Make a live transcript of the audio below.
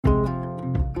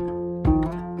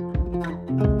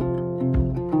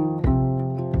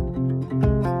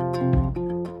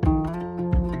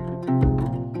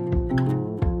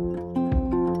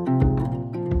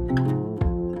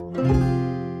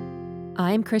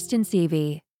Kristen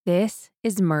Seavey. This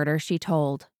is Murder, She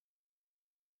Told.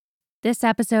 This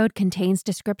episode contains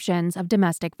descriptions of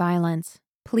domestic violence.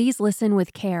 Please listen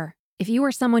with care. If you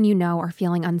or someone you know are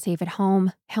feeling unsafe at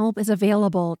home, help is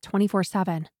available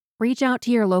 24/7. Reach out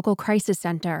to your local crisis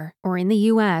center, or in the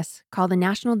U.S., call the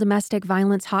National Domestic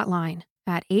Violence Hotline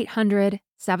at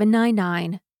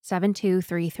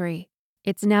 800-799-7233.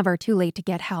 It's never too late to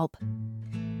get help.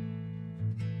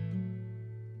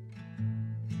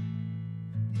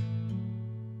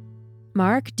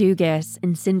 Mark Dugas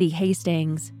and Cindy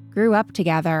Hastings grew up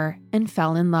together and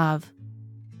fell in love.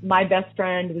 My best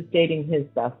friend was dating his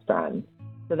best friend.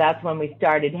 So that's when we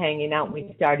started hanging out.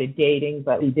 We started dating,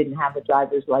 but he didn't have a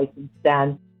driver's license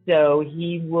then. So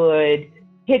he would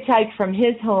hitchhike from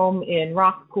his home in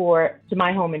Rockport to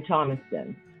my home in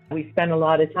Thomaston. We spent a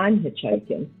lot of time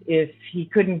hitchhiking. If he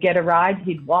couldn't get a ride,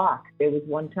 he'd walk. There was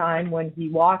one time when he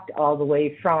walked all the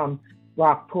way from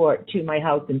Rockport to my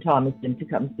house in Thomaston to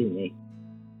come see me.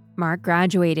 Mark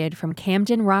graduated from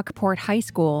Camden Rockport High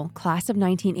School, class of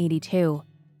 1982.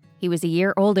 He was a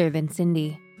year older than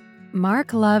Cindy.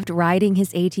 Mark loved riding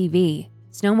his ATV,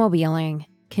 snowmobiling,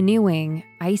 canoeing,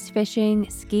 ice fishing,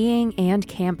 skiing, and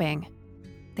camping.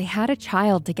 They had a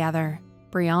child together,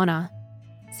 Brianna.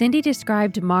 Cindy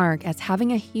described Mark as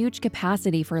having a huge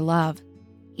capacity for love.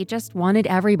 He just wanted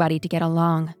everybody to get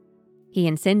along. He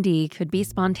and Cindy could be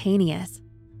spontaneous.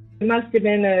 It must have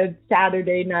been a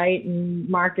Saturday night, and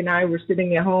Mark and I were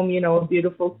sitting at home, a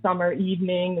beautiful summer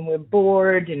evening, and we're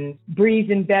bored, and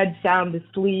Bree's in bed sound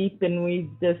asleep, and we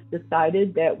just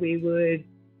decided that we would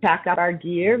pack up our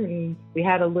gear, and we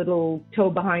had a little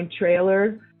tow-behind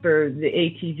trailer for the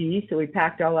ATV, so we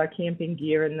packed all our camping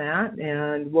gear in that,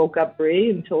 and woke up Bree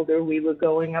and told her we were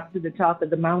going up to the top of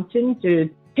the mountain to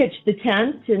pitch the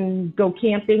tent and go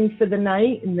camping for the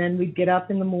night, and then we'd get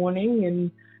up in the morning and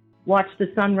watch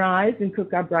the sunrise and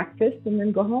cook our breakfast and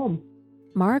then go home.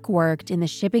 Mark worked in the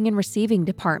shipping and receiving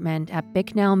department at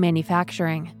Bicknell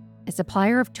Manufacturing, a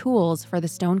supplier of tools for the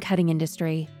stone cutting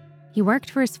industry. He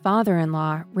worked for his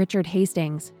father-in-law, Richard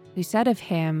Hastings, who said of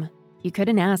him, "You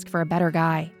couldn't ask for a better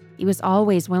guy. He was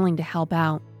always willing to help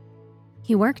out."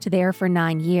 He worked there for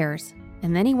 9 years,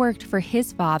 and then he worked for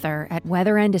his father at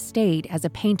Weather End Estate as a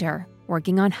painter,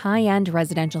 working on high-end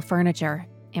residential furniture,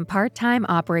 and part-time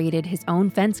operated his own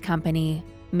fence company,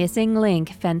 Missing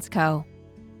Link Fence Co.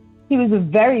 He was a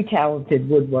very talented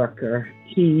woodworker.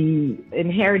 He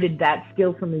inherited that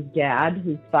skill from his dad.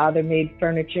 His father made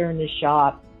furniture in his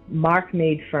shop. Mark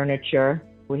made furniture.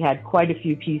 We had quite a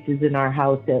few pieces in our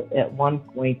house at one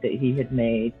point that he had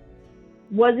made.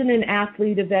 Wasn't an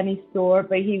athlete of any sort,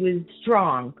 but he was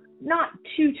strong. Not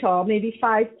too tall, maybe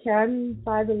 5'10",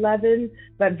 5'11",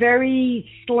 but very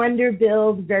slender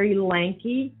build, very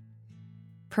lanky.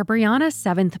 For Brianna's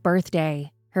 7th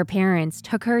birthday, her parents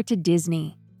took her to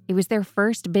Disney. It was their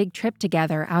first big trip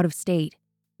together out of state.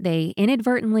 They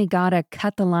inadvertently got a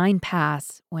cut-the-line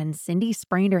pass when Cindy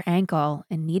sprained her ankle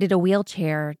and needed a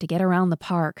wheelchair to get around the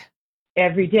park.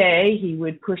 Every day he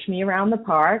would push me around the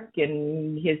park,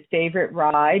 and his favorite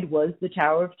ride was the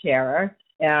Tower of Terror.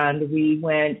 And we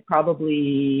went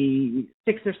probably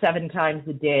 6 or 7 times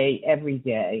a day, every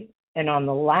day. And on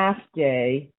the last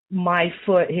day, my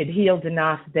foot had healed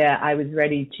enough that I was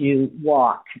ready to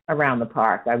walk around the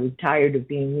park. I was tired of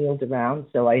being wheeled around,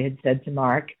 so I had said to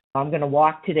Mark, "I'm going to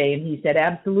walk today." And he said,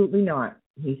 "Absolutely not."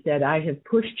 He said, "I have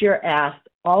pushed your ass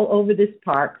all over this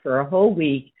park for a whole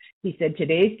week." He said,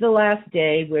 "Today's the last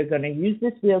day. We're going to use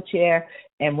this wheelchair,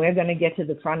 and we're going to get to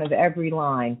the front of every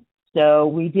line." So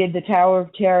we did the Tower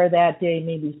of Terror that day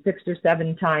maybe 6 or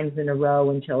 7 times in a row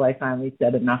until I finally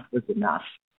said enough was enough.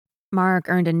 Mark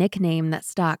earned a nickname that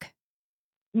stuck.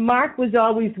 Mark was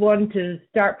always one to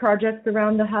start projects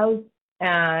around the house,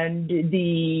 and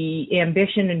the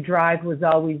ambition and drive was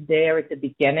always there at the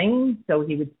beginning. So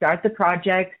he would start the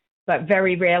projects, but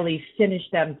very rarely finish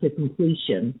them to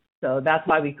completion. So that's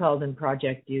why we called him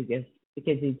Project Dugas,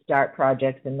 because he'd start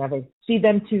projects and never see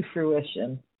them to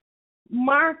fruition.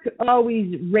 Mark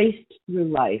always raced through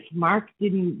life. Mark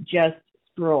didn't just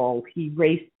stroll. He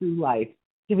raced through life.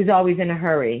 He was always in a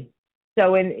hurry.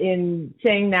 So in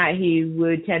saying that, he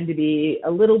would tend to be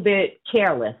a little bit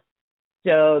careless.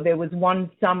 So there was one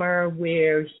summer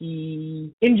where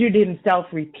he injured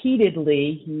himself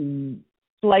repeatedly. He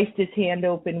sliced his hand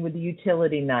open with a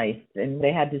utility knife, and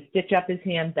they had to stitch up his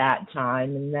hand that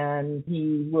time. And then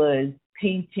he was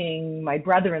painting my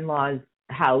brother-in-law's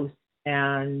house,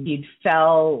 and he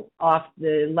fell off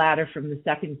the ladder from the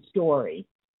 2nd story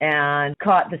and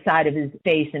caught the side of his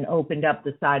face and opened up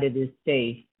the side of his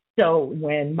face. So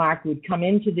when Mark would come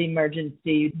into the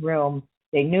emergency room,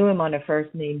 They knew him on a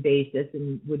first name basis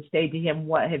and would say to him,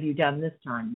 "What have you done this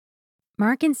time?"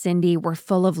 Mark and Cindy were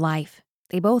full of life.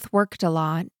 They both worked a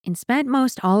lot and spent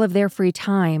most all of their free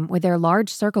time with their large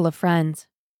circle of friends.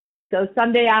 So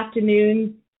Sunday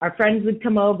afternoon, our friends would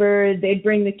come over, they'd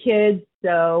bring the kids,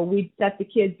 so we'd set the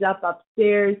kids up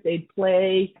upstairs, they'd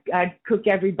play, I'd cook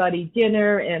everybody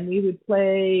dinner, and we would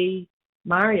play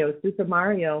Super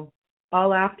Mario,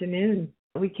 all afternoon.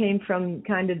 We came from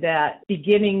kind of that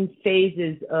beginning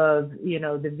phases of,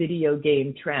 the video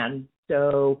game trend.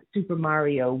 So Super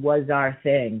Mario was our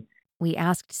thing. We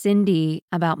asked Cindy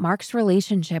about Mark's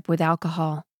relationship with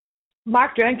alcohol.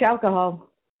 Mark drank alcohol,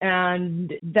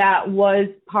 and that was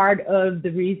part of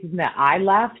the reason that I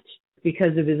left,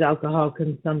 because of his alcohol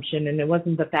consumption. And it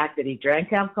wasn't the fact that he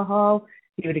drank alcohol,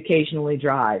 he would occasionally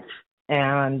drive.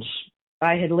 And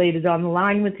I had laid it on the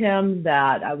line with him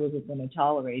that I wasn't going to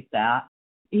tolerate that.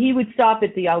 He would stop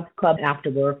at the Elks Club after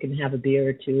work and have a beer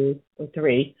or two or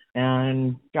three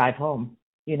and drive home.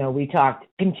 We talked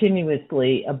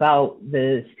continuously about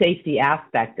the safety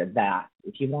aspect of that.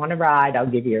 If you want a ride, I'll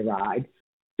give you a ride.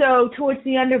 So towards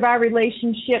the end of our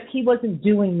relationship, he wasn't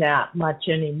doing that much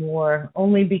anymore,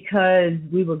 only because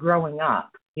we were growing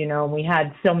up. We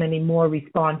had so many more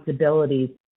responsibilities.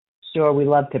 Sure, we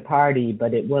loved to party,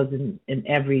 but it wasn't an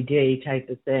everyday type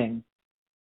of thing.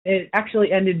 It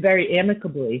actually ended very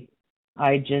amicably.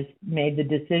 I just made the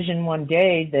decision one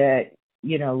day that,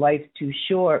 life's too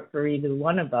short for either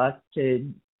one of us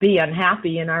to be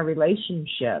unhappy in our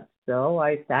relationship. So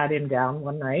I sat him down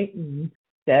one night and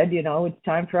said, it's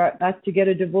time for us to get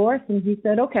a divorce. And he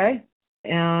said, okay.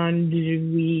 And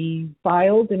we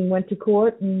filed and went to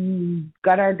court and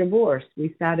got our divorce.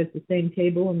 We sat at the same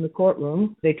table in the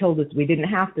courtroom. They told us we didn't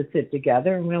have to sit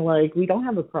together. And we're like, we don't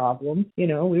have a problem.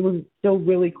 We were still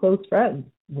really close friends.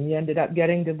 We ended up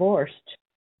getting divorced.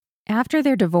 After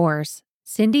their divorce,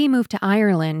 Cindy moved to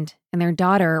Ireland and their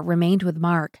daughter remained with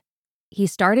Mark. He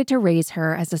started to raise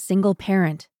her as a single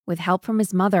parent with help from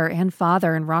his mother and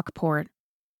father in Rockport.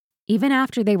 Even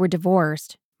after they were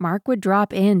divorced, Mark would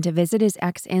drop in to visit his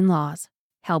ex-in-laws,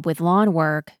 help with lawn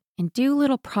work, and do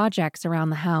little projects around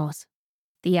the house.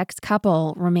 The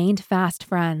ex-couple remained fast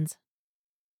friends.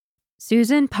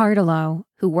 Susan Partillo,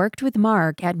 who worked with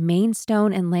Mark at Main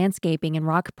Stone and Landscaping in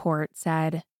Rockport,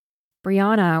 said,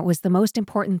 Brianna was the most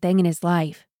important thing in his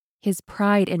life, his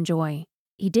pride and joy.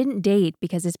 He didn't date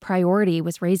because his priority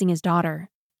was raising his daughter.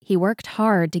 He worked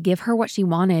hard to give her what she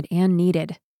wanted and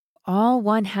needed. All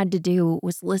one had to do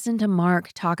was listen to Mark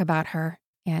talk about her,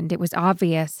 and it was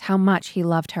obvious how much he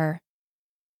loved her.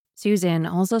 Susan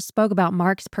also spoke about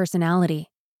Mark's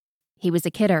personality. He was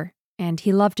a kidder, and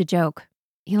he loved to joke.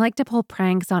 He liked to pull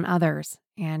pranks on others,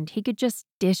 and he could just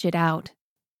dish it out.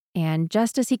 And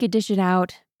just as he could dish it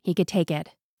out, he could take it.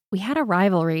 We had a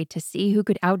rivalry to see who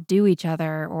could outdo each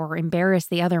other or embarrass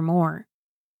the other more.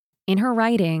 In her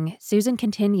writing, Susan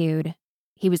continued,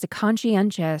 he was a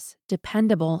conscientious,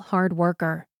 dependable, hard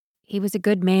worker. He was a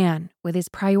good man with his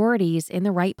priorities in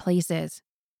the right places.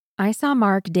 I saw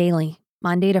Mark daily,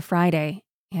 Monday to Friday,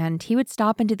 and he would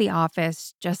stop into the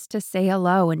office just to say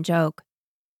hello and joke.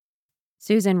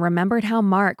 Susan remembered how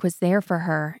Mark was there for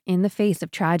her in the face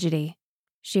of tragedy.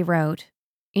 She wrote,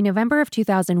 in November of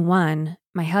 2001,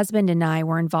 my husband and I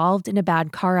were involved in a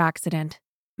bad car accident.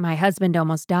 My husband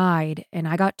almost died, and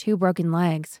I got 2 broken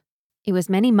legs. It was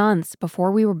many months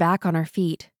before we were back on our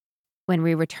feet. When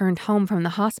we returned home from the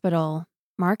hospital,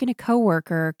 Mark and a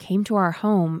coworker came to our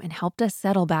home and helped us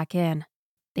settle back in.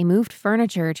 They moved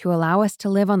furniture to allow us to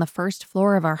live on the first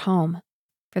floor of our home.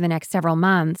 For the next several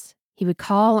months, he would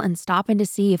call and stop in to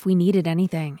see if we needed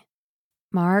anything.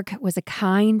 Mark was a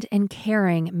kind and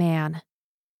caring man.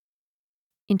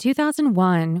 In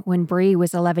 2001, when Bree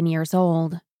was 11 years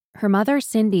old, her mother,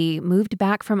 Cindy, moved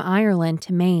back from Ireland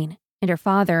to Maine, and her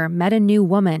father met a new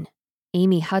woman,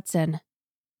 Amy Hudson.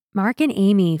 Mark and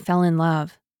Amy fell in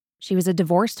love. She was a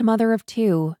divorced mother of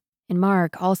 2, and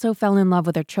Mark also fell in love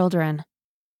with her children.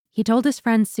 He told his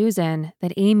friend Susan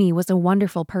that Amy was a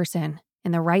wonderful person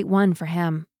and the right one for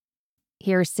him.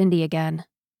 Here's Cindy again.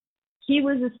 He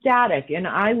was ecstatic, and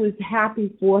I was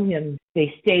happy for him.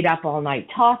 They stayed up all night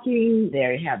talking.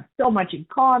 They have so much in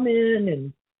common,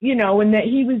 and that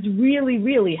he was really,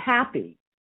 really happy.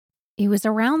 It was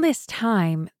around this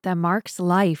time that Mark's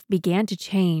life began to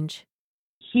change.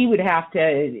 He would have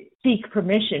to seek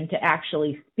permission to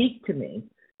actually speak to me.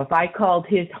 If I called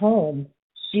his home,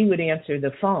 she would answer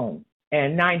the phone,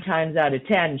 and 9 times out of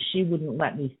 10, she wouldn't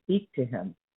let me speak to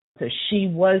him. So she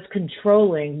was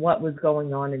controlling what was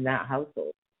going on in that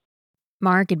household.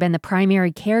 Mark had been the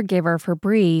primary caregiver for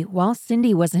Bree while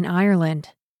Cindy was in Ireland.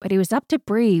 but it was up to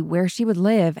Bree where she would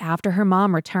live after her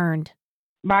mom returned.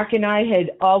 Mark and I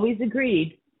had always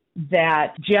agreed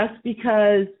that just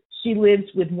because she lives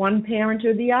with one parent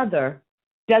or the other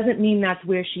doesn't mean that's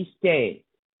where she stays.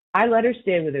 I let her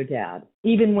stay with her dad.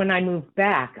 Even when I moved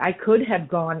back, I could have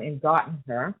gone and gotten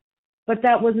her, but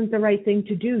that wasn't the right thing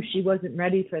to do. She wasn't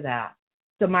ready for that.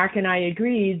 So Mark and I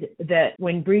agreed that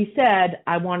when Bree said,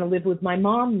 I want to live with my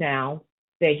mom now,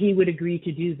 that he would agree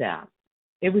to do that.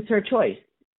 It was her choice.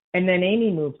 And then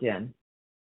Amy moved in.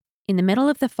 In the middle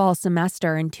of the fall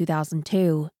semester in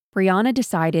 2002, Brianna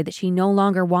decided that she no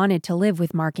longer wanted to live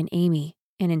with Mark and Amy,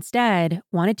 and instead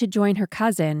wanted to join her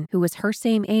cousin, who was her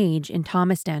same age, in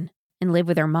Thomaston, and live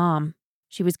with her mom.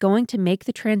 She was going to make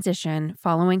the transition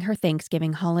following her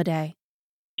Thanksgiving holiday.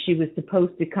 She was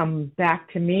supposed to come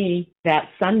back to me that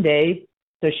Sunday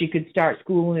so she could start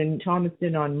school in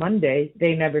Thomaston on Monday.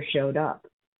 They never showed up.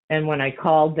 And when I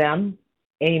called them,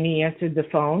 Amy answered the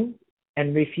phone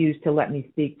and refused to let me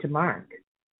speak to Mark.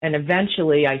 And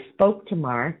eventually I spoke to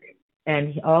Mark,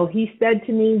 and all he said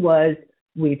to me was,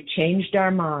 we've changed our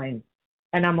minds.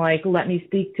 And I'm like, let me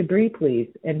speak to Bree, please.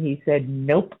 And he said,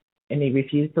 nope. And he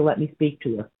refused to let me speak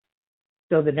to her.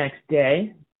 So the next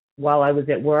day, while I was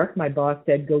at work, my boss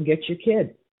said, go get your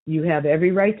kid. You have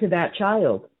every right to that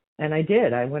child. And I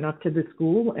did. I went up to the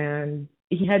school, and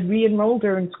he had re-enrolled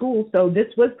her in school. So this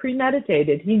was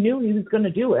premeditated. He knew he was going to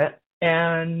do it.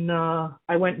 And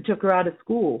I went and took her out of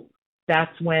school.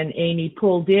 That's when Amy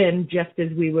pulled in just as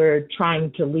we were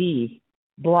trying to leave,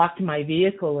 blocked my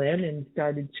vehicle in, and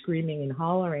started screaming and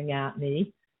hollering at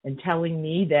me and telling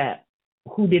me that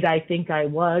who did I think I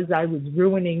was? I was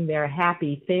ruining their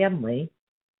happy family.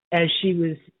 As she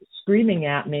was screaming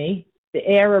at me, the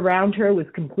air around her was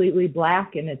completely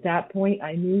black. And at that point,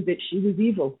 I knew that she was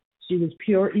evil. She was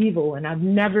pure evil. And I've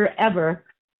never, ever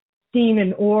seen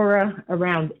an aura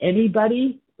around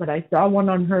anybody, but I saw one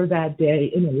on her that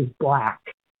day, and it was black.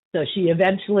 So she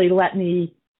eventually let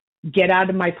me get out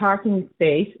of my parking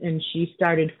space, and she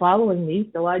started following me.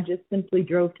 So I just simply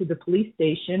drove to the police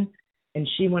station, and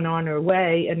she went on her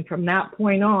way. And from that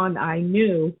point on, I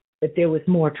knew that there was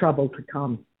more trouble to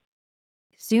come.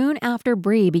 Soon after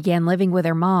Bree began living with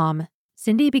her mom,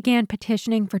 Cindy began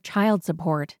petitioning for child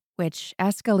support, which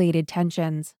escalated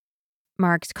tensions.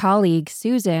 Mark's colleague,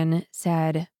 Susan,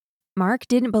 said, Mark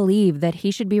didn't believe that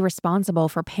he should be responsible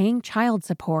for paying child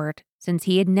support since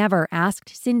he had never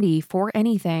asked Cindy for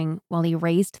anything while he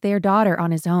raised their daughter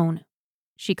on his own.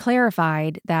 She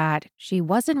clarified that she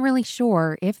wasn't really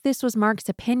sure if this was Mark's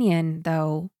opinion,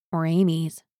 though, or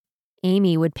Amy's.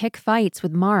 Amy would pick fights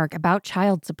with Mark about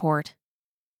child support.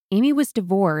 Amy was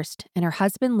divorced, and her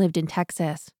husband lived in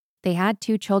Texas. They had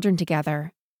 2 children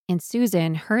together, and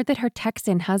Susan heard that her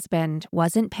Texan husband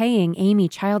wasn't paying Amy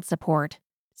child support,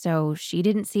 so she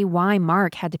didn't see why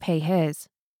Mark had to pay his.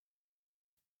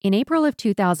 In April of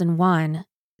 2001,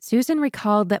 Susan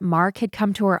recalled that Mark had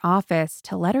come to her office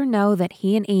to let her know that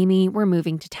he and Amy were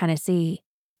moving to Tennessee.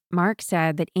 Mark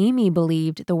said that Amy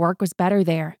believed the work was better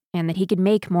there and that he could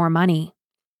make more money.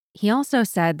 He also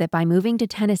said that by moving to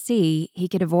Tennessee, he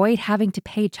could avoid having to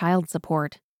pay child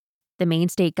support. The Maine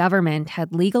state government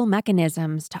had legal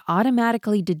mechanisms to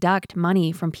automatically deduct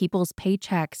money from people's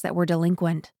paychecks that were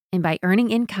delinquent, and by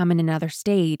earning income in another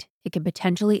state, it could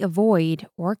potentially avoid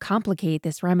or complicate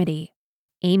this remedy.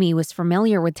 Amy was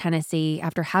familiar with Tennessee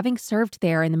after having served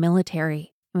there in the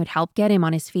military and would help get him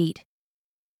on his feet.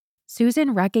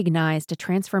 Susan recognized a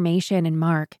transformation in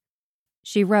Mark.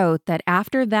 She wrote that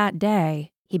after that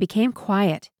day, he became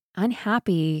quiet,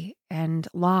 unhappy, and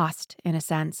lost in a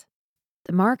sense.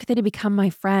 The Mark that had become my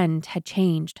friend had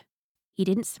changed. He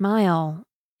didn't smile,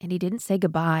 and he didn't say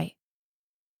goodbye.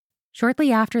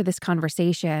 Shortly after this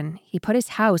conversation, he put his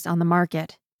house on the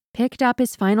market, picked up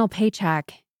his final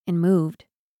paycheck, and moved.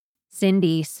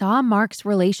 Cindy saw Mark's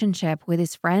relationship with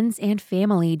his friends and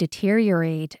family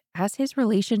deteriorate as his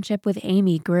relationship with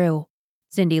Amy grew.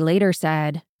 Cindy later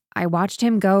said, I watched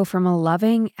him go from a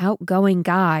loving, outgoing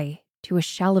guy to a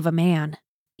shell of a man.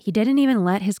 He didn't even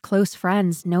let his close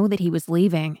friends know that he was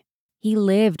leaving. He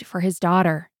lived for his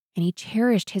daughter, and he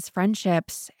cherished his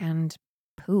friendships, and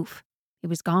poof, he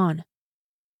was gone.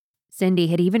 Cindy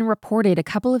had even reported a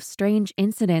couple of strange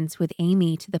incidents with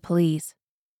Amy to the police.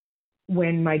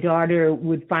 When my daughter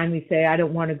would finally say, I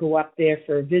don't want to go up there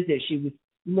for a visit, she was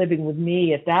living with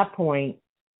me at that point,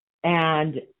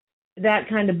 and that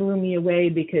kind of blew me away,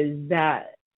 because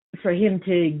that for him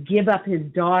to give up his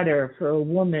daughter for a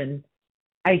woman,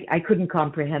 I couldn't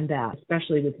comprehend that,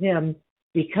 especially with him,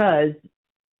 because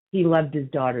he loved his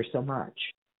daughter so much.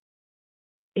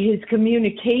 His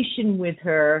communication with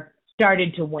her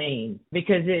started to wane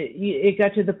because it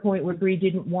got to the point where Bree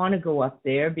didn't want to go up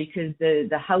there because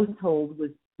the household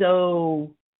was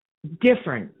so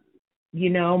different.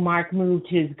 Mark moved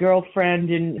his girlfriend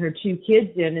and her 2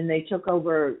 kids in, and they took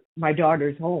over my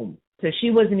daughter's home. So she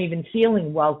wasn't even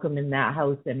feeling welcome in that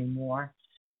house anymore.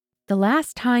 The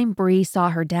last time Bree saw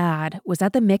her dad was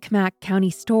at the Micmac County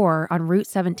store on Route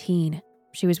 17.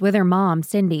 She was with her mom,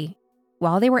 Cindy.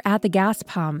 While they were at the gas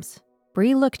pumps,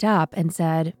 Bree looked up and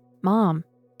said, "Mom,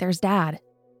 there's Dad."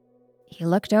 He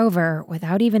looked over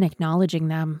without even acknowledging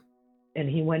them. And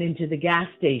he went into the gas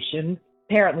station,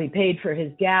 apparently paid for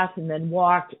his gas, and then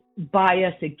walked by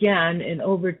us again and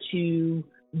over to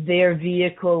their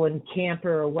vehicle and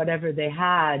camper or whatever they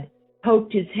had,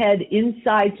 poked his head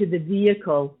inside to the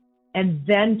vehicle, and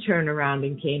then turned around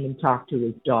and came and talked to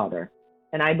his daughter.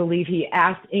 And I believe he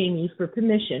asked Amy for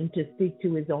permission to speak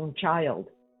to his own child.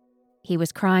 He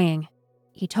was crying.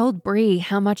 He told Bree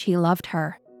how much he loved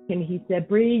her. And he said,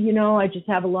 "Bree, I just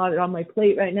have a lot on my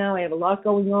plate right now. I have a lot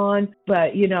going on,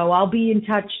 but, I'll be in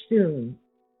touch soon."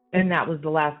 And that was the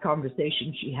last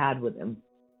conversation she had with him.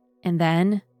 And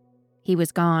then he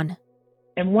was gone.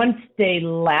 And once they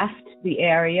left the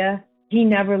area, he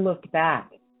never looked back.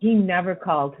 He never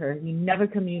called her. He never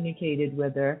communicated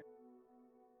with her.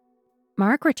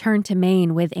 Mark returned to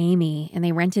Maine with Amy, and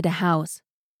they rented a house.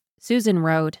 Susan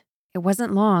wrote, "It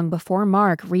wasn't long before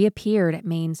Mark reappeared at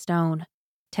Maine Stone.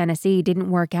 Tennessee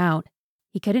didn't work out.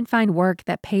 He couldn't find work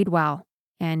that paid well,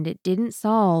 and it didn't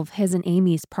solve his and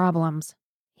Amy's problems.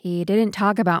 He didn't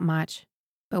talk about much,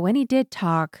 but when he did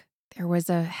talk, there was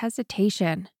a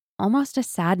hesitation, almost a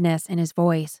sadness in his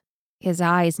voice. His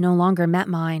eyes no longer met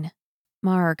mine.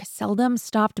 Mark seldom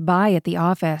stopped by at the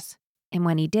office, and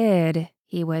when he did,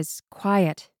 he was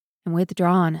quiet and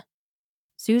withdrawn."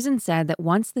 Susan said that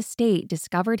once the state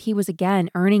discovered he was again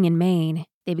earning in Maine,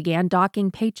 they began docking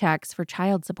paychecks for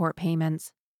child support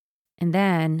payments. And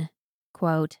then,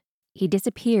 quote, "He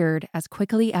disappeared as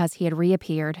quickly as he had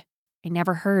reappeared. I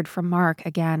never heard from Mark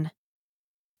again."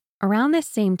 Around this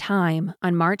same time,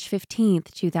 on March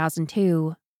 15th,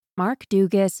 2002, Mark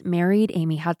Dugas married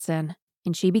Amy Hudson,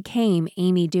 and she became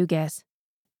Amy Dugas.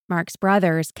 Mark's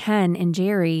brothers, Ken and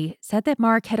Jerry, said that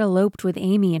Mark had eloped with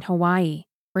Amy in Hawaii,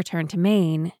 returned to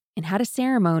Maine, and had a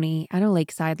ceremony at a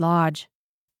lakeside lodge.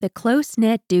 The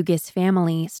close-knit Dugas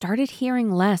family started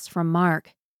hearing less from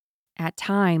Mark. At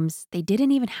times, they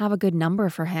didn't even have a good number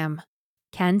for him.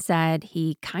 Ken said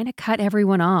he kind of cut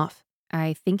everyone off.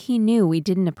 "I think he knew we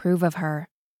didn't approve of her."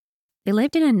 They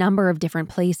lived in a number of different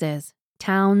places,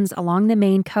 towns along the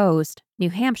Maine coast, New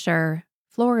Hampshire,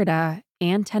 Florida,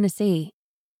 and Tennessee.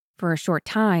 For a short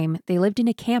time, they lived in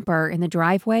a camper in the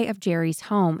driveway of Jerry's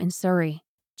home in Surrey.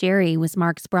 Jerry was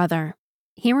Mark's brother.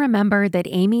 He remembered that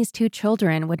Amy's 2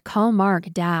 children would call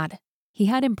Mark Dad. He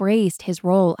had embraced his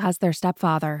role as their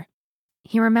stepfather.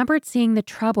 He remembered seeing the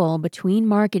trouble between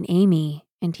Mark and Amy,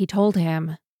 and he told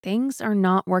him, things are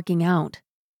not working out.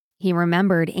 He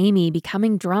remembered Amy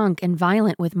becoming drunk and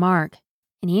violent with Mark,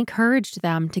 and he encouraged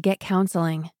them to get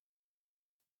counseling.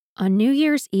 On New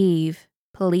Year's Eve,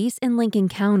 police in Lincoln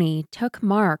County took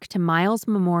Mark to Miles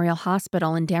Memorial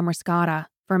Hospital in Damariscotta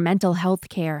for mental health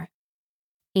care.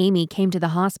 Amy came to the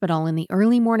hospital in the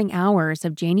early morning hours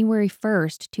of January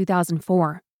 1st,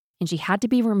 2004, and she had to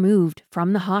be removed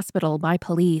from the hospital by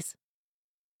police.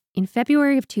 In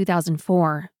February of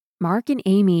 2004, Mark and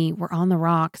Amy were on the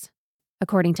rocks.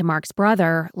 According to Mark's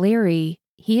brother, Larry,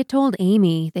 he had told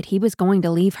Amy that he was going to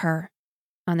leave her.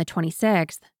 On the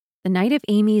 26th, the night of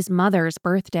Amy's mother's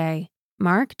birthday,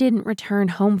 Mark didn't return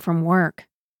home from work.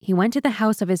 He went to the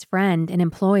house of his friend and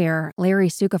employer, Larry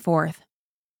Sukaforth.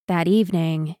 That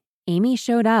evening, Amy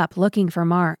showed up looking for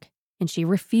Mark, and she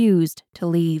refused to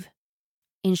leave.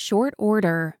 In short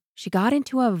order, she got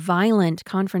into a violent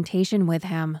confrontation with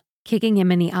him, kicking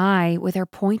him in the eye with her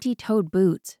pointy-toed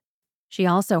boots. She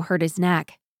also hurt his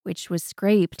neck, which was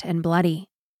scraped and bloody.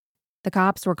 The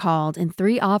cops were called and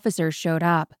 3 officers showed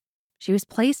up. She was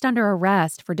placed under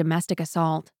arrest for domestic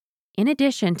assault. In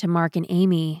addition to Mark and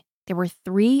Amy, there were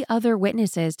 3 other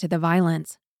witnesses to the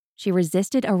violence. She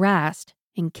resisted arrest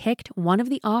and kicked one of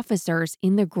the officers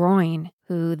in the groin,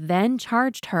 who then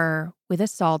charged her with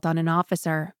assault on an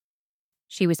officer.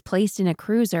 She was placed in a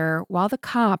cruiser while the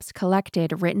cops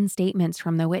collected written statements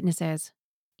from the witnesses.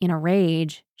 In a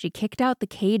rage, she kicked out the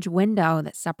cage window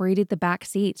that separated the back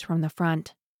seats from the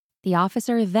front. The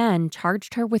officer then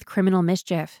charged her with criminal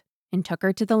mischief and took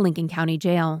her to the Lincoln County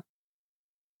Jail.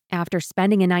 After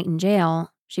spending a night in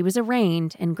jail, she was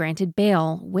arraigned and granted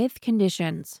bail with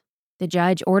conditions. The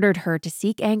judge ordered her to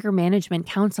seek anger management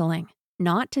counseling,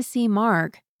 not to see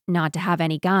Mark, not to have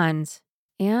any guns,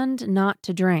 and not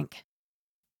to drink.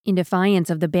 In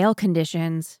defiance of the bail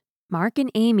conditions, Mark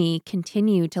and Amy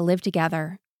continued to live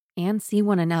together and see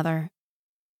one another.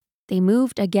 They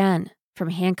moved again from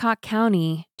Hancock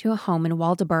County to a home in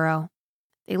Waldoboro.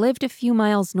 They lived a few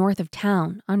miles north of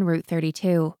town on Route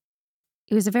 32.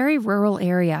 It was a very rural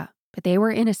area, but they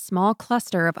were in a small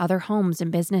cluster of other homes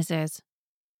and businesses.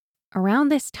 Around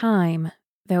this time,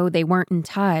 though they weren't in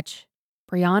touch,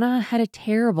 Brianna had a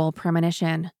terrible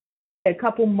premonition. A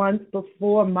couple months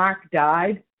before Mark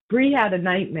died, Bree had a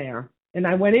nightmare. And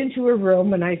I went into her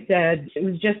room and I said, it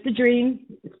was just a dream.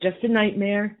 It's just a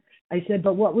nightmare. I said,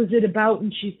 but what was it about?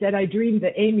 And she said, I dreamed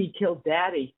that Amy killed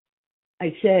Daddy.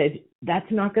 I said, that's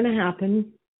not going to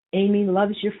happen. Amy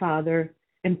loves your father,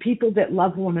 and people that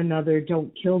love one another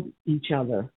don't kill each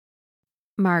other.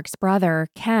 Mark's brother,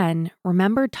 Ken,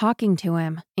 remembered talking to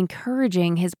him,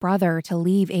 encouraging his brother to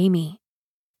leave Amy.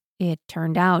 It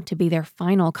turned out to be their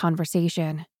final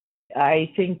conversation.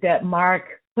 I think that Mark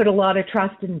put a lot of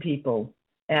trust in people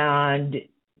and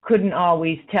couldn't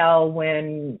always tell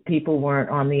when people weren't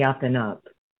on the up and up.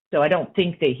 So I don't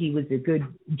think that he was a good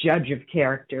judge of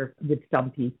character with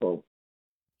some people.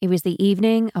 It was the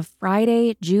evening of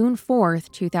Friday, June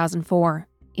 4th, 2004.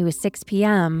 It was 6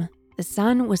 p.m. The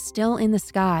sun was still in the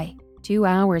sky, 2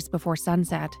 hours before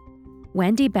sunset.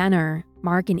 Wendy Benner,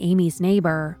 Mark and Amy's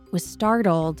neighbor, was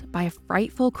startled by a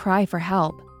frightful cry for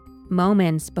help.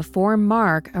 Moments before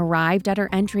Mark arrived at her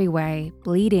entryway,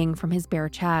 bleeding from his bare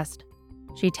chest.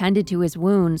 She tended to his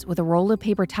wounds with a roll of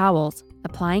paper towels,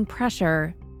 applying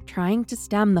pressure, trying to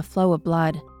stem the flow of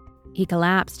blood. He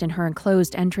collapsed in her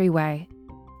enclosed entryway.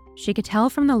 She could tell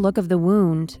from the look of the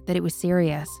wound that it was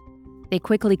serious. They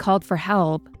quickly called for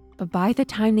help, but by the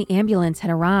time the ambulance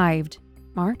had arrived,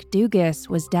 Mark Dugas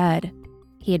was dead.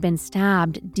 He had been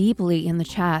stabbed deeply in the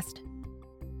chest.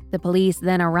 The police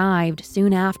then arrived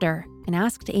soon after and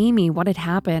asked Amy what had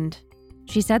happened.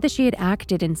 She said that she had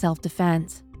acted in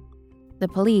self-defense. The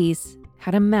police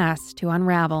had a mess to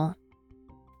unravel.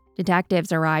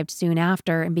 Detectives arrived soon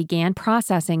after and began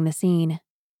processing the scene.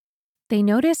 They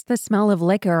noticed the smell of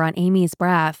liquor on Amy's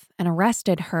breath and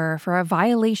arrested her for a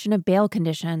violation of bail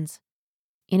conditions.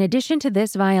 In addition to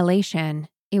this violation,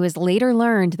 it was later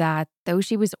learned that, though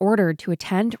she was ordered to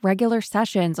attend regular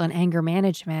sessions on anger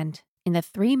management, in the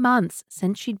 3 months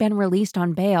since she'd been released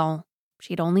on bail,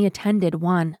 she'd only attended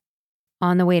one.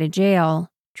 On the way to jail,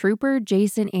 Trooper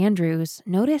Jason Andrews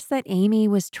noticed that Amy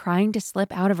was trying to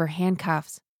slip out of her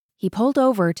handcuffs. He pulled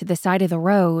over to the side of the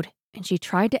road, and she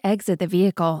tried to exit the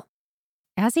vehicle.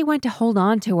 As he went to hold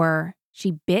on to her,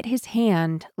 she bit his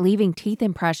hand, leaving teeth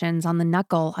impressions on the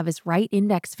knuckle of his right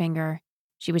index finger.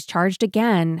 She was charged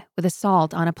again with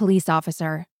assault on a police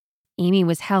officer. Amy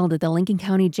was held at the Lincoln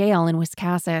County Jail in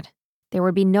Wiscasset. There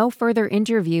would be no further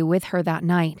interview with her that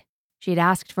night. She had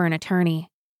asked for an attorney.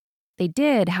 They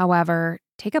did, however,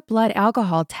 take a blood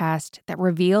alcohol test that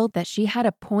revealed that she had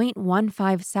a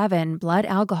 .157 blood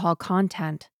alcohol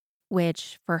content,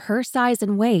 which, for her size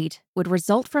and weight, would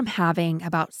result from having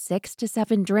about 6 to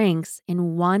 7 drinks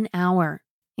in 1 hour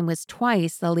and was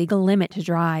twice the legal limit to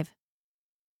drive.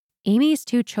 Amy's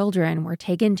 2 children were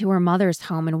taken to her mother's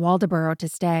home in Waldoboro to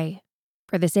stay.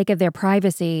 For the sake of their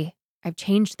privacy, I've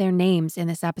changed their names in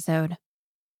this episode.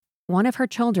 One of her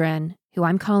children, who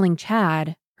I'm calling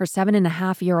Chad, her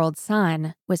 7.5-year-old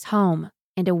son, was home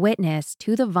and a witness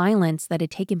to the violence that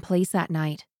had taken place that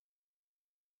night.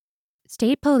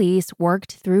 State police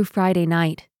worked through Friday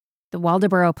night. The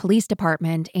Waldoboro Police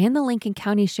Department and the Lincoln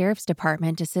County Sheriff's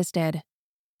Department assisted.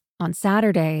 On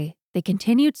Saturday, they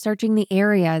continued searching the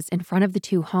areas in front of the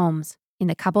 2 homes, in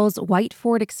the couple's white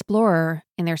Ford Explorer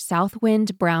and their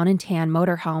Southwind brown and tan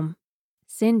motorhome.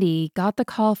 Cindy got the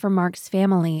call from Mark's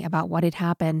family about what had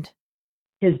happened.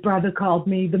 His brother called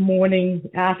me the morning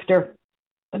after,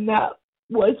 and that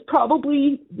was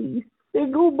probably the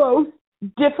single most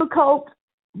difficult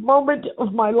moment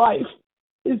of my life,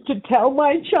 is to tell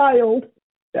my child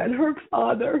that her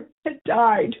father had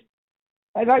died.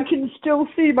 And I can still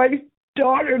see my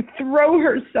daughter throw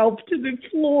herself to the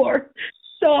floor,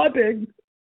 sobbing.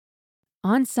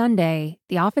 On Sunday,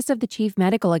 the Office of the Chief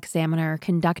Medical Examiner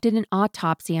conducted an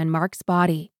autopsy on Mark's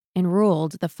body and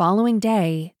ruled the following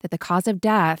day that the cause of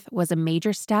death was a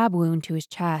major stab wound to his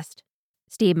chest.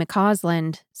 Steve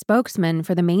McCausland, spokesman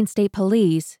for the Maine State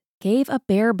Police, gave a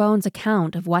bare-bones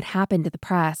account of what happened to the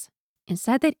press and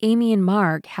said that Amy and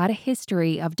Mark had a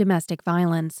history of domestic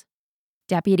violence.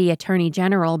 Deputy Attorney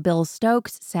General Bill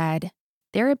Stokes said,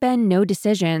 "There have been no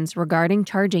decisions regarding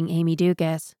charging Amy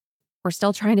Dugas. We're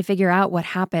still trying to figure out what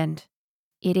happened.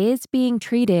 It is being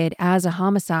treated as a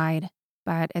homicide,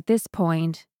 but at this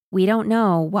point, we don't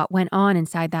know what went on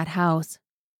inside that house."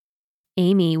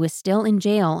 Amy was still in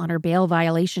jail on her bail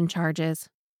violation charges.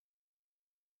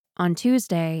 On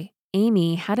Tuesday,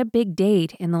 Amy had a big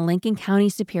date in the Lincoln County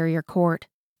Superior Court.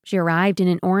 She arrived in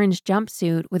an orange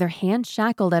jumpsuit with her hands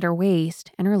shackled at her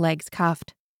waist and her legs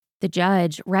cuffed. The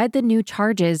judge read the new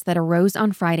charges that arose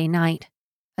on Friday night: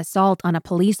 assault on a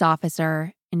police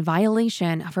officer in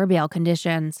violation of her bail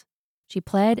conditions. She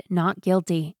pled not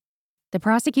guilty. The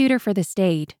prosecutor for the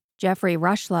state, Jeffrey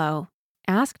Rushlow,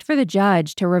 asked for the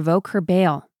judge to revoke her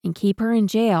bail and keep her in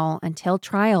jail until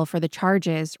trial for the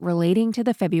charges relating to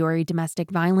the February domestic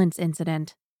violence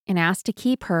incident, and asked to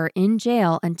keep her in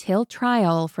jail until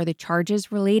trial for the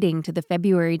charges relating to the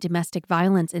February domestic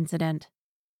violence incident.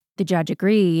 The judge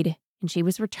agreed, and she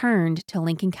was returned to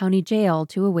Lincoln County Jail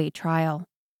to await trial.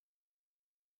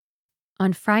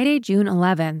 On Friday, June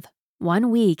 11th, 1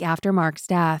 week after Mark's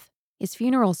death, his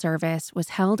funeral service was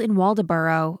held in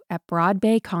Waldoboro at Broad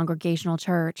Bay Congregational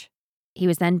Church. He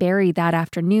was then buried that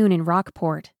afternoon in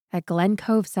Rockport at Glen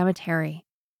Cove Cemetery.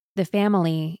 The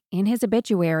family, in his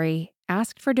obituary,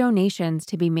 asked for donations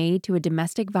to be made to a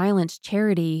domestic violence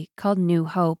charity called New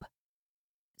Hope.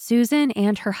 Susan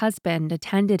and her husband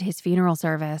attended his funeral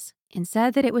service and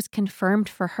said that it was confirmed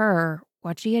for her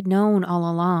what she had known all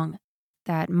along,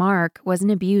 that Mark was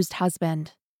an abused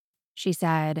husband. She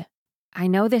said, "I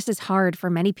know this is hard for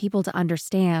many people to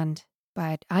understand,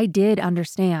 but I did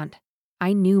understand.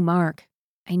 I knew Mark.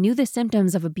 I knew the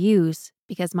symptoms of abuse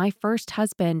because my first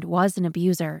husband was an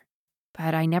abuser,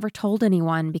 but I never told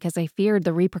anyone because I feared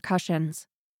the repercussions.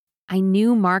 I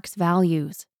knew Mark's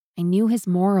values. I knew his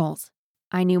morals.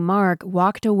 I knew Mark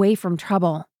walked away from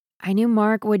trouble. I knew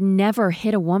Mark would never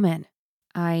hit a woman.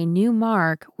 I knew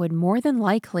Mark would more than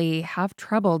likely have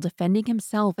trouble defending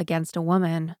himself against a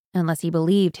woman unless he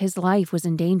believed his life was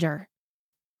in danger.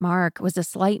 Mark was a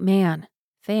slight man,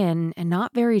 thin and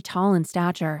not very tall in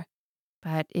stature,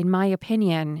 but in my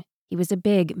opinion, he was a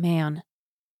big man."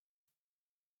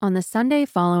 On the Sunday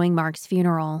following Mark's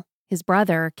funeral, his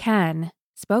brother, Ken,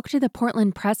 spoke to the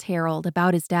Portland Press-Herald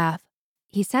about his death.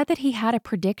 He said that he had a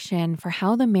prediction for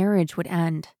how the marriage would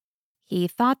end. He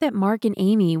thought that Mark and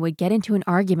Amy would get into an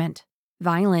argument,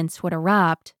 violence would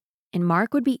erupt, and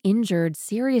Mark would be injured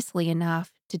seriously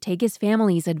enough to take his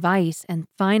family's advice and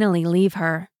finally leave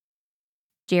her.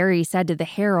 Jerry said to the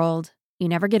Herald, "You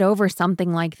never get over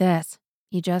something like this.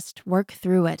 You just work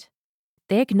through it."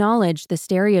 They acknowledged the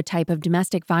stereotype of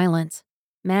domestic violence,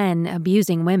 men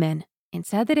abusing women, and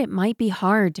said that it might be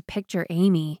hard to picture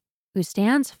Amy, who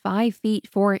stands 5 feet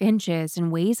 4 inches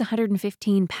and weighs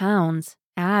 115 pounds,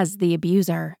 as the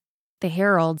abuser. The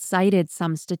Herald cited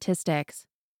some statistics.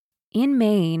 In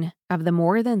Maine, of the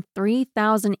more than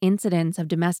 3,000 incidents of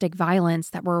domestic violence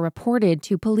that were reported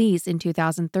to police in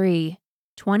 2003,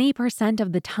 20%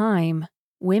 of the time,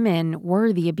 women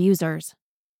were the abusers.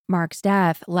 Mark's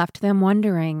death left them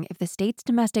wondering if the state's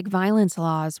domestic violence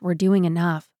laws were doing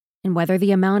enough, and whether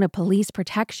the amount of police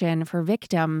protection for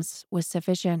victims was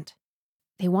sufficient.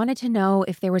 They wanted to know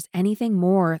if there was anything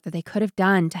more that they could have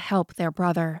done to help their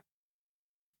brother.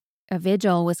 A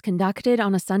vigil was conducted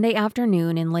on a Sunday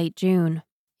afternoon in late June.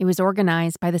 It was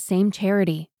organized by the same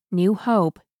charity, New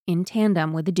Hope, in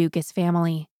tandem with the Dugas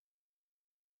family.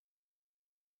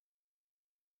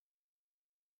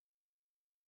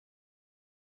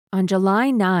 On July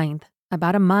 9th,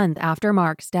 about a month after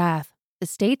Mark's death, the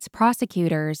state's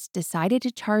prosecutors decided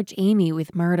to charge Amy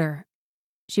with murder.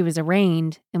 She was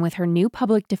arraigned, and with her new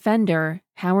public defender,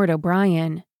 Howard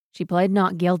O'Brien, she pled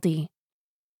not guilty.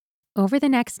 Over the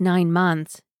next 9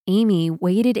 months, Amy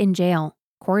waited in jail,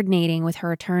 coordinating with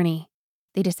her attorney.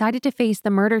 They decided to face the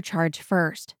murder charge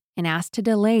first and asked to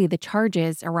delay the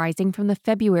charges arising from the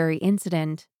February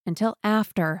incident until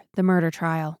after the murder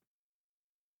trial.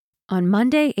 On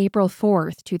Monday, April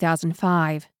 4th,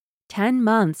 2005, 10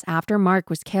 months after Mark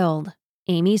was killed,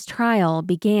 Amy's trial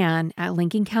began at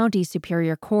Lincoln County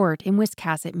Superior Court in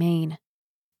Wiscasset, Maine.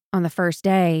 On the first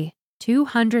day,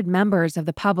 200 members of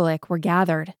the public were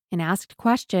gathered and asked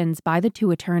questions by the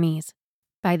 2 attorneys.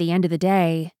 By the end of the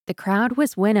day, the crowd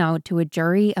was winnowed to a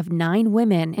jury of 9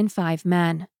 women and 5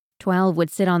 men. 12 would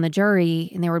sit on the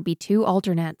jury, and there would be 2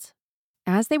 alternates.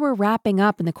 As they were wrapping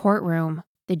up in the courtroom,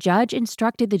 the judge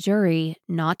instructed the jury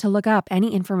not to look up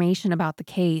any information about the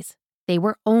case. They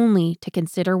were only to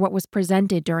consider what was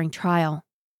presented during trial.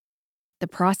 The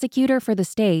prosecutor for the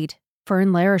state, Fern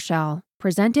Larochelle,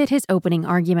 presented his opening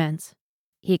arguments.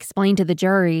 He explained to the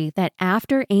jury that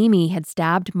after Amy had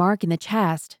stabbed Mark in the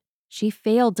chest, she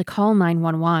failed to call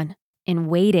 911 and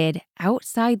waited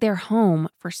outside their home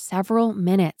for several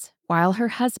minutes while her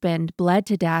husband bled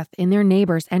to death in their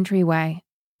neighbor's entryway.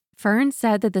 Fern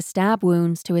said that the stab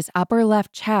wounds to his upper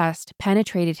left chest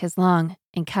penetrated his lung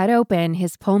and cut open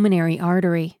his pulmonary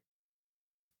artery.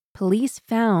 Police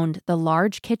found the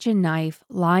large kitchen knife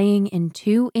lying in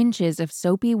 2 inches of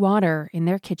soapy water in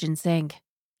their kitchen sink.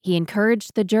 He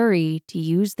encouraged the jury to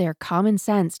use their common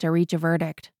sense to reach a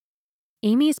verdict.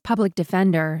 Amy's public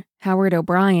defender, Howard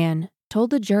O'Brien, told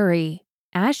the jury,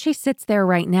 "As she sits there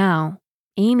right now,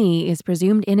 Amy is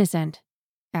presumed innocent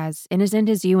as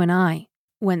you and I.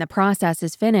 When the process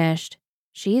is finished,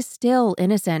 she is still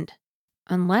innocent,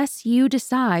 unless you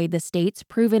decide the state's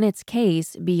proven its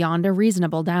case beyond a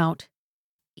reasonable doubt."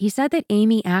 He said that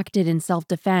Amy acted in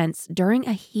self-defense during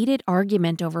a heated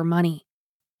argument over money.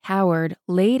 Howard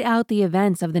laid out the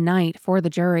events of the night for the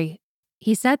jury.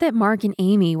 He said that Mark and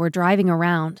Amy were driving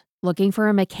around, looking for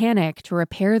a mechanic to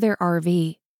repair their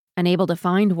RV. Unable to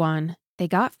find one, they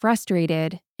got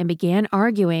frustrated and began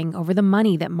arguing over the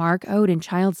money that Mark owed in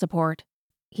child support.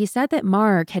 He said that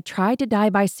Mark had tried to die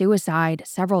by suicide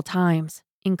several times,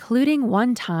 including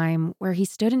one time where he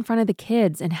stood in front of the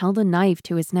kids and held a knife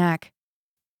to his neck.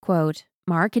 Quote,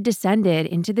 "Mark had descended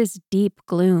into this deep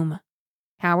gloom."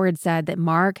 Howard said that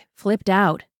Mark flipped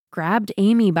out, grabbed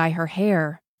Amy by her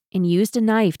hair, and used a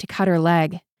knife to cut her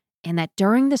leg, and that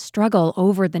during the struggle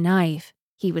over the knife,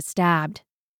 he was stabbed.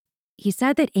 He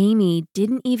said that Amy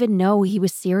didn't even know he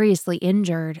was seriously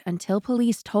injured until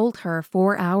police told her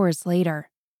 4 hours later.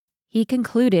 He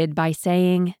concluded by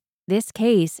saying, "This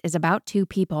case is about 2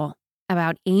 people,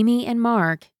 about Amy and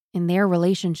Mark and their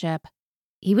relationship.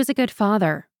 He was a good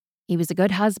father. He was a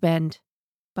good husband,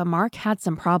 but Mark had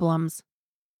some problems."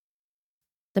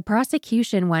 The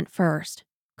prosecution went first,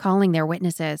 calling their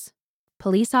witnesses.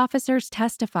 Police officers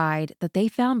testified that they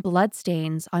found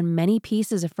bloodstains on many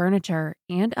pieces of furniture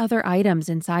and other items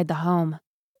inside the home.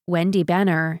 Wendy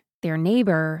Benner, their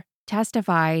neighbor,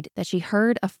 testified that she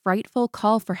heard a frightful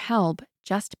call for help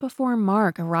just before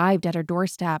Mark arrived at her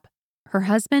doorstep. Her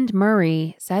husband,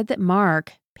 Murray, said that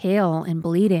Mark, pale and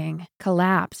bleeding,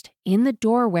 collapsed in the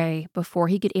doorway before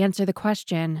he could answer the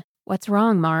question, "What's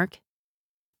wrong, Mark?"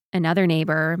 Another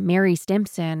neighbor, Mary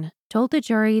Stimpson, told the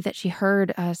jury that she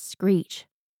heard a screech,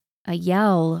 a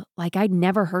yell like I'd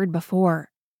never heard before.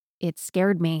 "It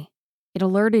scared me. It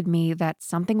alerted me that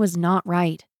something was not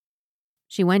right."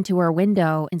 She went to her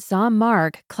window and saw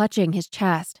Mark clutching his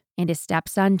chest and his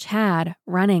stepson Chad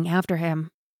running after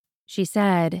him. She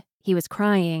said he was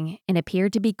crying and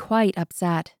appeared to be quite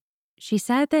upset. She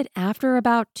said that after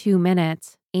about 2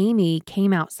 minutes, Amy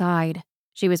came outside.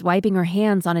 She was wiping her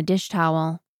hands on a dish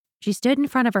towel. She stood in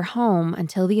front of her home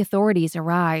until the authorities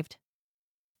arrived.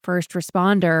 First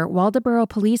responder, Waldoboro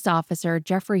police officer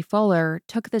Jeffrey Fuller,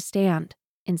 took the stand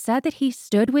and said that he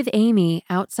stood with Amy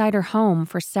outside her home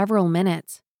for several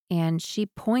minutes, and she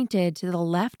pointed to the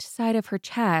left side of her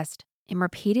chest and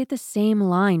repeated the same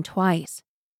line twice.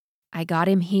 "I got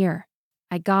him here.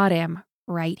 I got him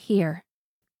right here."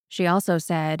 She also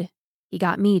said, "He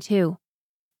got me too."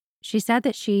 She said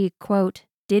that she, quote,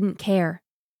 "didn't care.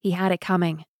 He had it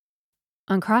coming."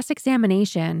 On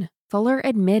cross-examination, Fuller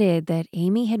admitted that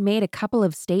Amy had made a couple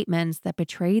of statements that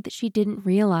betrayed that she didn't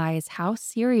realize how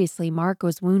seriously Mark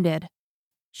was wounded.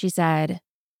 She said,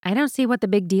 "I don't see what the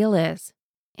big deal is,"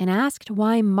 and asked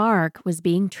why Mark was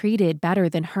being treated better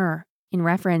than her, in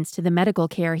reference to the medical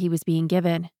care he was being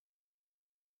given.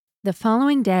 The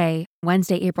following day,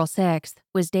 Wednesday, April 6th,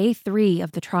 was day 3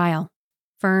 of the trial.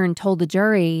 Fern told the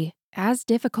jury, "As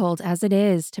difficult as it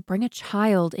is to bring a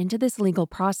child into this legal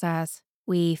process,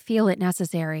 we feel it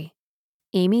necessary."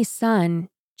 Amy's son,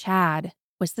 Chad,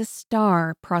 was the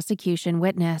star prosecution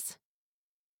witness.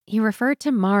 He referred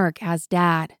to Mark as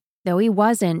Dad, though he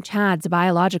wasn't Chad's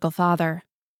biological father.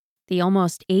 The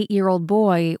almost 8-year-old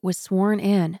boy was sworn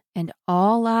in, and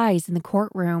all eyes in the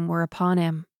courtroom were upon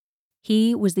him.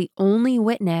 He was the only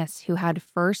witness who had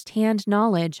first-hand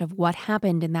knowledge of what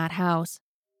happened in that house.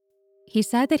 He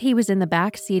said that he was in the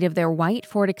back seat of their white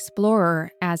Ford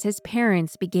Explorer as his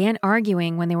parents began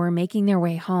arguing when they were making their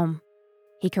way home.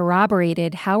 He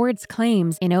corroborated Howard's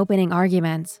claims in opening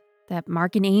arguments that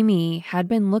Mark and Amy had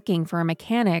been looking for a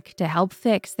mechanic to help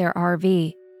fix their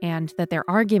RV and that their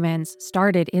arguments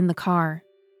started in the car.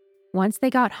 Once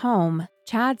they got home,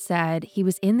 Chad said he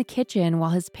was in the kitchen while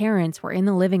his parents were in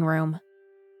the living room.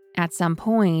 At some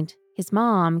point, his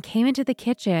mom came into the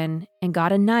kitchen and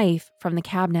got a knife from the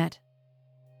cabinet.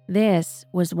 This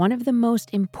was one of the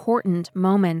most important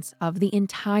moments of the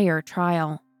entire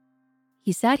trial.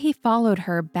 He said he followed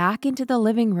her back into the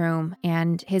living room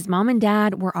and his mom and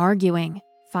dad were arguing,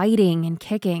 fighting, and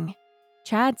kicking.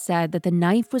 Chad said that the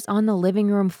knife was on the living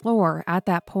room floor at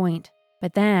that point,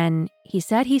 but then he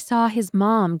said he saw his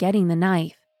mom getting the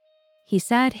knife. He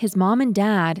said his mom and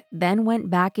dad then went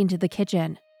back into the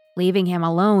kitchen, leaving him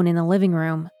alone in the living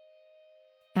room.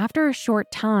 After a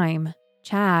short time,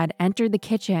 Chad entered the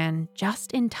kitchen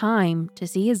just in time to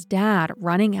see his dad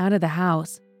running out of the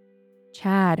house.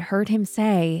 Chad heard him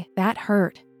say that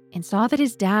hurt and saw that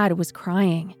his dad was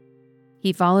crying.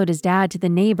 He followed his dad to the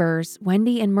neighbors,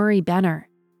 Wendy and Murray Benner,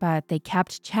 but they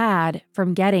kept Chad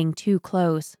from getting too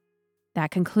close.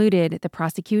 That concluded the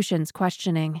prosecution's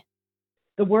questioning.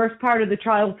 The worst part of the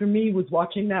trial for me was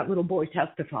watching that little boy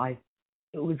testify.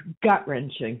 It was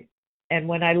gut-wrenching. And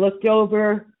when I looked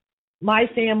over, my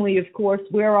family, of course,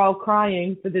 we're all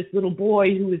crying for this little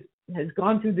boy who has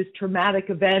gone through this traumatic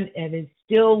event and is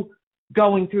still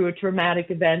going through a traumatic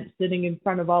event, sitting in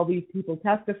front of all these people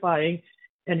testifying,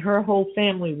 and her whole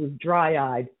family was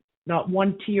dry-eyed. Not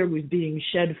one tear was being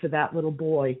shed for that little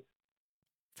boy.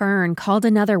 Fern called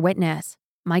another witness,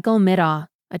 Michael Middaugh,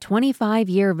 a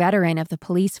 25-year veteran of the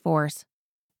police force.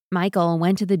 Michael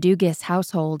went to the Dugas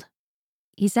household.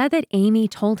 He said that Amy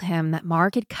told him that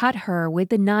Mark had cut her with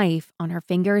the knife on her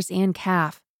fingers and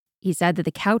calf. He said that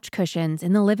the couch cushions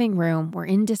in the living room were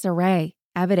in disarray,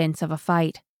 evidence of a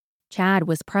fight. Chad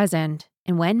was present,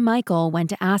 and when Michael went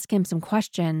to ask him some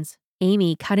questions,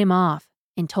 Amy cut him off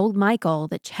and told Michael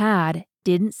that Chad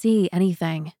didn't see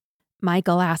anything.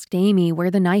 Michael asked Amy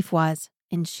where the knife was,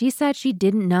 and she said she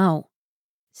didn't know.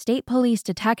 State police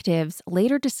detectives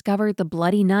later discovered the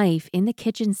bloody knife in the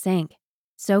kitchen sink,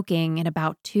 soaking in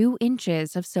about 2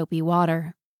 inches of soapy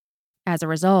water. As a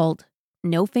result,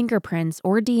 no fingerprints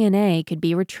or DNA could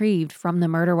be retrieved from the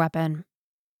murder weapon.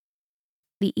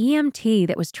 The EMT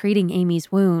that was treating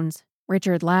Amy's wounds,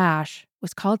 Richard Lash,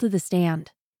 was called to the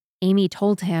stand. Amy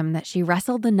told him that she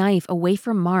wrestled the knife away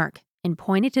from Mark and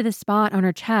pointed to the spot on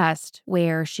her chest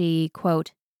where she,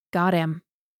 quote, got him.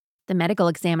 The medical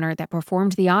examiner that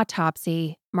performed the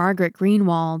autopsy, Margaret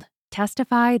Greenwald,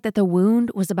 testified that the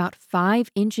wound was about 5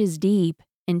 inches deep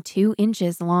and 2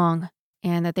 inches long,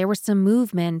 and that there was some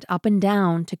movement up and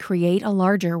down to create a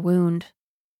larger wound.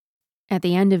 At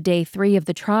the end of day 3 of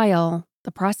the trial,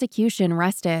 the prosecution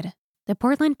rested. The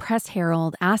Portland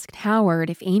Press-Herald asked Howard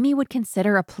if Amy would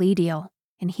consider a plea deal,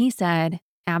 and he said,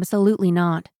 absolutely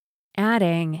not,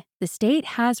 adding, the state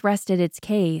has rested its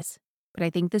case, but I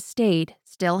think the state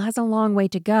still has a long way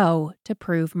to go to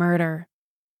prove murder.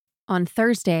 On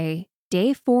Thursday,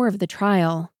 day 4 of the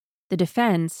trial, the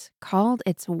defense called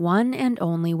its one and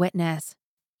only witness,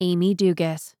 Amy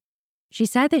Dugas. She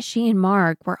said that she and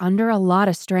Mark were under a lot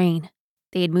of strain.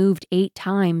 They had moved 8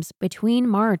 times between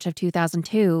March of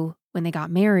 2002, when they got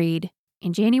married,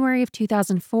 and January of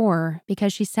 2004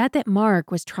 because she said that Mark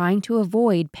was trying to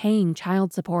avoid paying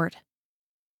child support.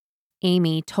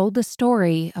 Amy told the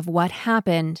story of what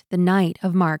happened the night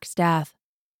of Mark's death.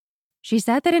 She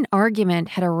said that an argument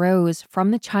had arose from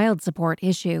the child support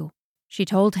issue. She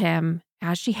told him,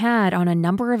 as she had on a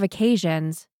number of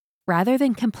occasions, rather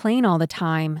than complain all the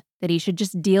time, that he should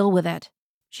just deal with it.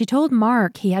 She told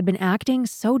Mark he had been acting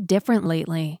so different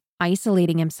lately,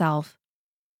 isolating himself.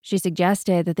 She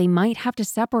suggested that they might have to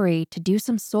separate to do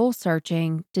some soul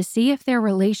searching to see if their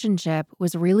relationship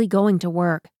was really going to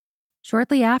work.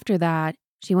 Shortly after that,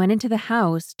 she went into the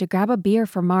house to grab a beer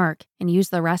for Mark and use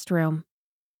the restroom.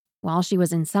 While she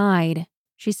was inside,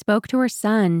 she spoke to her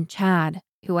son, Chad,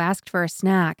 who asked for a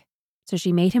snack, so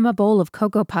she made him a bowl of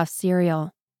Cocoa Puffs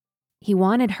cereal. He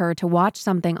wanted her to watch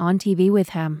something on TV with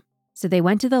him, so they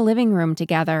went to the living room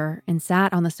together and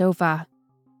sat on the sofa.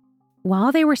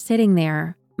 While they were sitting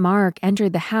there, Mark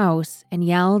entered the house and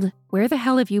yelled, "Where the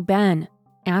hell have you been?"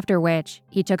 After which,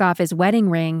 he took off his wedding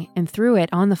ring and threw it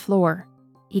on the floor.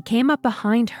 He came up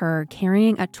behind her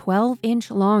carrying a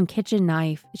 12-inch long kitchen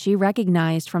knife she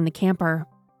recognized from the camper.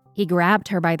 He grabbed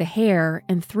her by the hair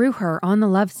and threw her on the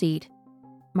loveseat.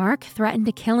 Mark threatened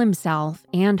to kill himself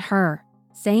and her,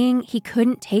 saying he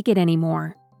couldn't take it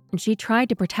anymore, and she tried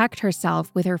to protect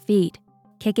herself with her feet,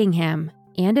 kicking him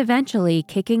and eventually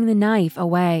kicking the knife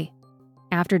away.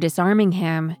 After disarming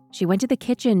him, she went to the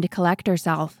kitchen to collect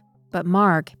herself, but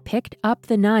Mark picked up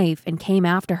the knife and came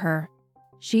after her.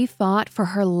 She fought for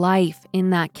her life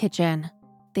in that kitchen.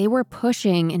 They were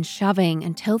pushing and shoving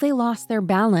until they lost their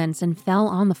balance and fell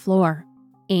on the floor.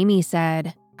 Amy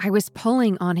said, "I was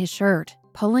pulling on his shirt,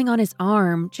 pulling on his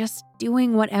arm, just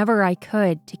doing whatever I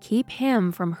could to keep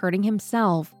him from hurting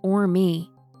himself or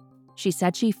me." She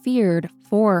said she feared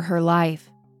for her life.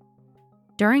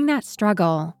 During that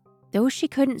struggle, though she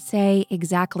couldn't say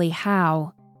exactly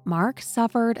how, Mark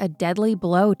suffered a deadly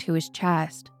blow to his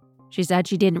chest. She said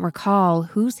she didn't recall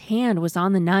whose hand was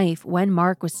on the knife when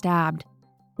Mark was stabbed.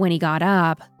 When he got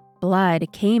up,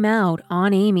 blood came out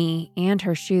on Amy and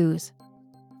her shoes.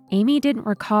 Amy didn't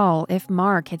recall if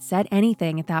Mark had said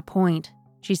anything at that point.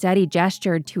 She said he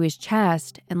gestured to his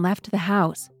chest and left the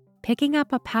house, picking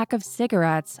up a pack of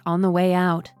cigarettes on the way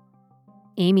out.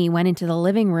 Amy went into the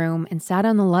living room and sat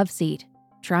on the love seat,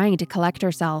 trying to collect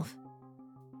herself.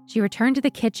 She returned to the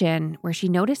kitchen where she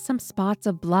noticed some spots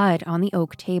of blood on the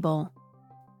oak table.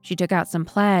 She took out some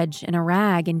pledge and a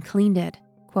rag and cleaned it.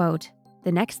 Quote,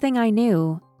 "The next thing I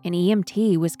knew, an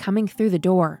EMT was coming through the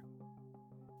door."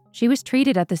 She was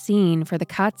treated at the scene for the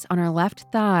cuts on her left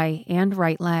thigh and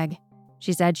right leg.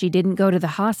 She said she didn't go to the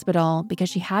hospital because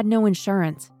she had no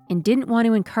insurance and didn't want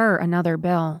to incur another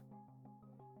bill.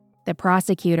 The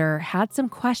prosecutor had some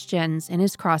questions in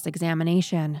his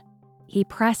cross-examination. He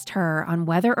pressed her on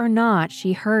whether or not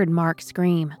she heard Mark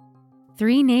scream.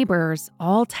 3 neighbors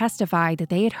all testified that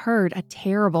they had heard a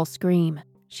terrible scream.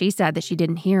 She said that she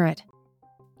didn't hear it.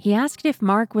 He asked if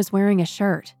Mark was wearing a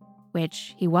shirt,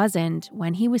 which he wasn't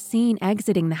when he was seen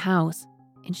exiting the house,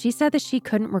 and she said that she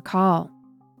couldn't recall.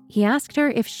 He asked her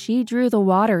if she drew the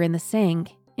water in the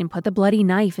sink and put the bloody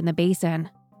knife in the basin.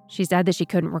 She said that she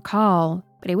couldn't recall,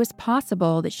 but it was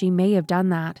possible that she may have done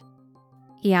that.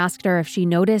 He asked her if she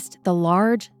noticed the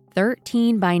large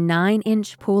 13 by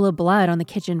 9-inch pool of blood on the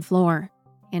kitchen floor,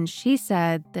 and she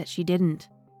said that she didn't.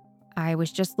 "I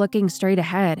was just looking straight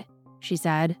ahead," she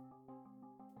said.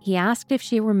 He asked if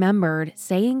she remembered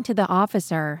saying to the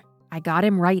officer, "I got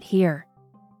him right here."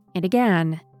 And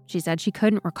again, she said she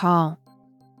couldn't recall.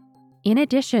 In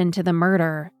addition to the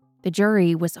murder, the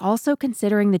jury was also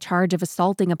considering the charge of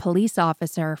assaulting a police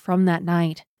officer from that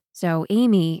night, so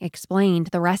Amy explained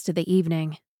the rest of the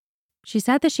evening. She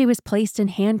said that she was placed in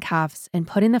handcuffs and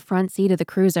put in the front seat of the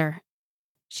cruiser.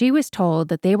 She was told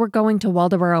that they were going to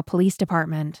Waldoboro Police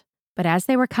Department, but as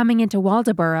they were coming into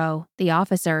Waldoboro, the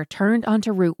officer turned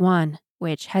onto Route 1,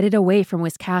 which headed away from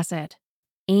Wiscasset.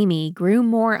 Amy grew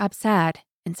more upset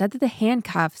and said that the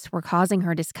handcuffs were causing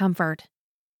her discomfort.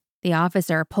 The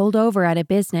officer pulled over at a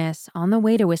business on the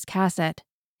way to Wiscasset,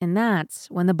 and that's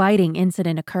when the biting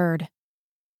incident occurred.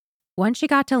 Once she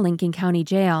got to Lincoln County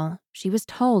Jail, she was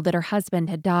told that her husband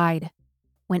had died.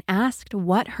 When asked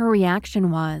what her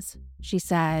reaction was, she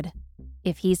said,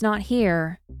 "If he's not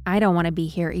here, I don't want to be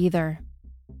here either."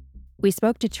 We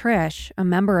spoke to Trish, a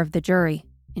member of the jury,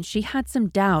 and she had some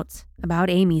doubts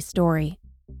about Amy's story.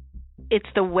 It's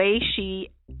the way she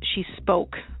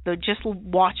spoke, though, just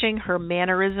watching her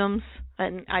mannerisms.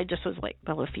 And I just was like,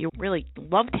 well, if you really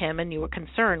loved him and you were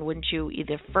concerned, wouldn't you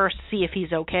either first see if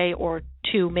he's okay or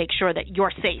to make sure that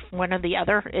you're safe, one or the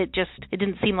other? It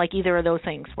didn't seem like either of those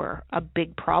things were a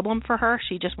big problem for her.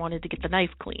 She just wanted to get the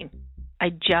knife clean. I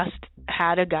just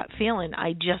had a gut feeling.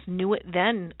 I just knew it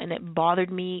then, and it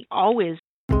bothered me always.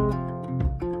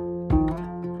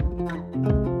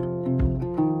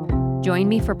 Join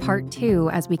me for part 2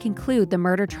 as we conclude the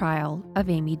murder trial of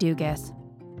Amy Dugas.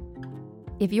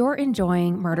 If you're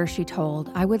enjoying Murder, She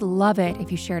Told, I would love it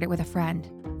if you shared it with a friend.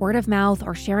 Word of mouth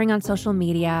or sharing on social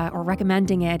media or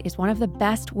recommending it is one of the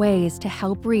best ways to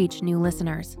help reach new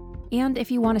listeners. And if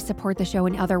you want to support the show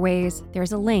in other ways,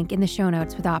 there's a link in the show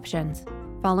notes with options.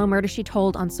 Follow Murder, She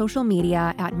Told on social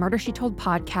media at Murder, She Told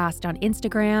Podcast on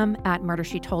Instagram, at Murder,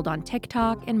 She Told on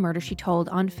TikTok, and Murder, She Told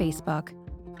on Facebook.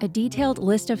 A detailed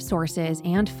list of sources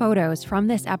and photos from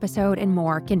this episode and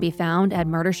more can be found at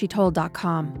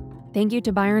murdershetold.com. Thank you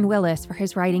to Byron Willis for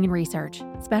his writing and research.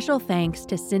 Special thanks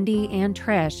to Cindy and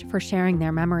Trish for sharing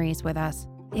their memories with us.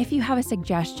 If you have a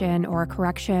suggestion or a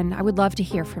correction, I would love to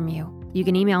hear from you. You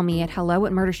can email me at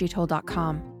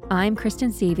hello@murdershetold.com. I'm Kristen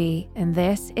Seavey, and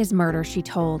this is Murder, She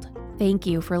Told. Thank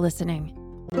you for listening.